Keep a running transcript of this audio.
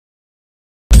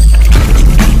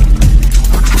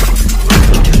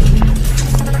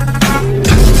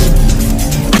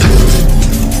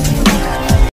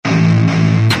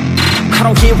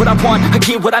I want, I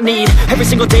get what I need. Every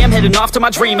single day I'm heading off to my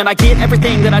dream, and I get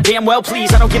everything that I damn well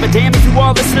please. I don't give a damn if you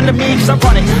all listening to me, cause I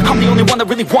run it. I'm the only one that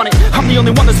really want it. I'm the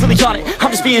only one that's really on it.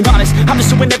 I'm just being honest. I'm just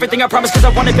doing everything I promise, cause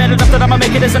I want it bad enough that I'ma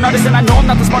make it as an artist. And I know I'm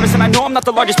not the smartest, and I know I'm not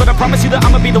the largest, but I promise you that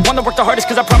I'ma be the one that worked the hardest,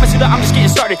 cause I promise you that I'm just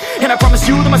getting started. And I promise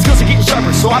you that my skills are getting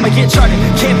sharper, so I'ma get charted.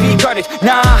 Can't be guarded,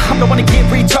 nah, I'm the one to get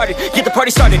retarded. Get the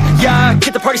party started, yeah,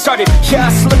 get the party started.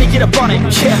 Yeah, so let me get up on it,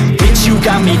 yeah. Bitch, you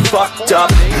got me fucked up,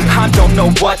 I don't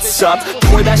know what's up.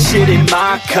 Pour that shit in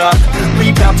my cup,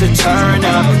 we bout to turn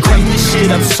up. Crank this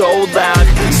shit up so loud,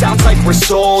 sounds like we're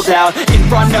sold out. In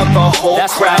front of a whole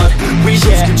crowd, we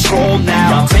lose control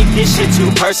now. Don't take this shit too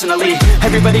personally.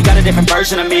 Everybody got a different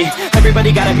version of me.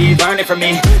 Everybody gotta be learning from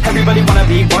me. Everybody wanna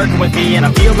be working with me. And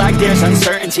I feel like there's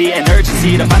uncertainty and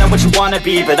urgency to find out what you wanna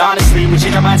be. But honestly, we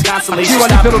change our minds constantly. So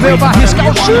stop pelo meio, vai arriscar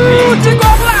o chute,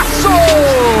 golaço!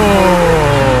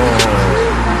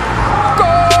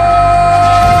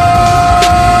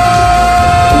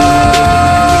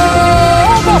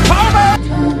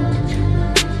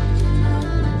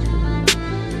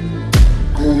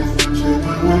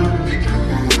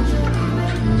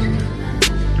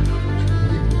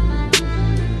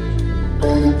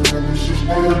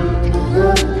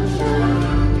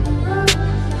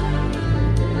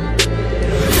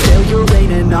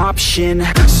 Option,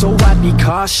 so I'd be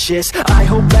cautious. I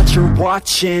hope that you're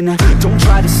watching. Don't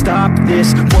try to stop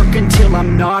this, work until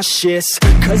I'm nauseous,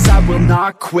 cause I will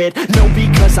not quit, no,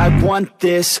 because I want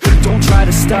this. Don't try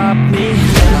to stop me,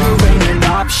 there ain't an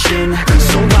option,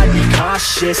 so I'd be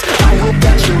cautious. I hope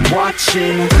that you're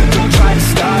watching. Don't try to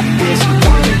stop this,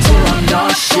 work until I'm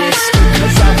nauseous,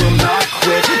 cause I will not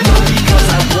quit, no, because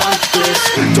I want this.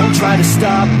 Don't try to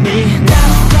stop me now.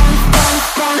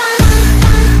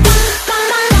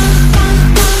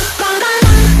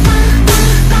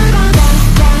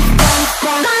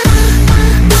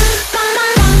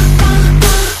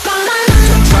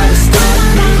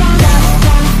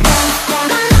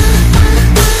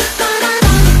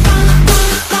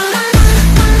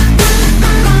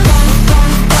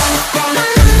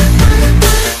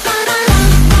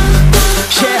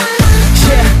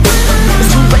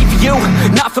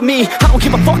 For me, I don't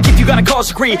give a fuck if you got a college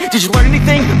degree. Did you learn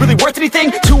anything? Really worth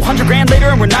anything? 200 grand later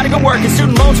and we're not even working.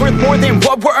 Student loans worth more than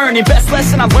what we're earning. Best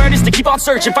lesson I learned is to keep on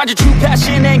searching. Find your true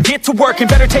passion and get to work. And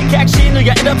better take action or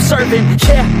you end up serving.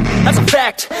 Yeah, that's a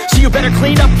fact. So you better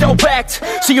clean up your act.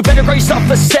 So you better grow yourself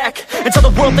a sack and tell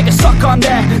the world they can suck on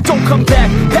that. Don't come back,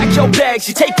 pack your bags.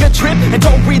 You take a trip and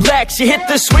don't relax. You hit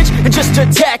the switch and just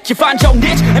attack. You find your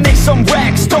niche and make some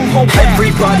racks. Don't hold back.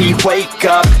 Everybody wake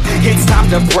up, it's time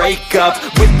to break up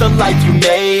with the life you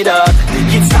made up.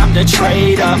 It's time to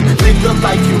trade up, live the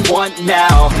life you want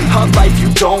now, a life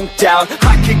you don't doubt.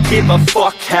 I could give a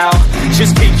fuck how,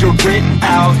 just figure it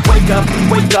out. Wake up,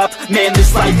 man,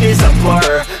 this life is a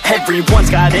blur. Everyone's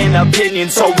got an opinion,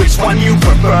 so which one you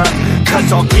prefer?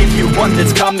 Cause I'll give you one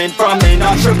that's coming from an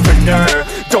entrepreneur.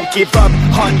 Don't give up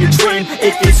on your dream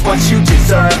if it's what you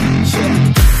deserve.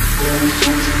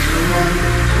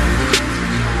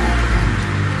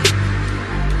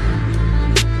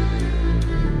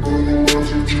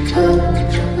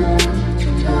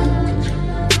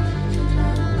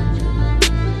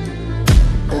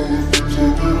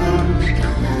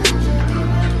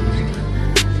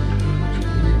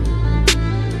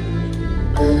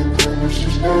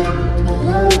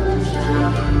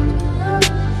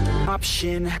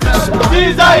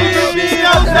 Diz aí,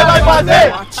 Viña, você vai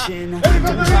fazer?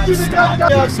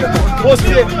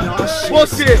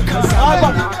 Você,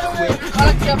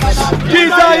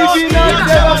 diz aí, Viña,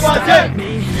 você vai fazer?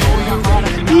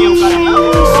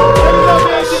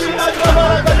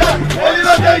 Ele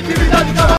não tem intimidade.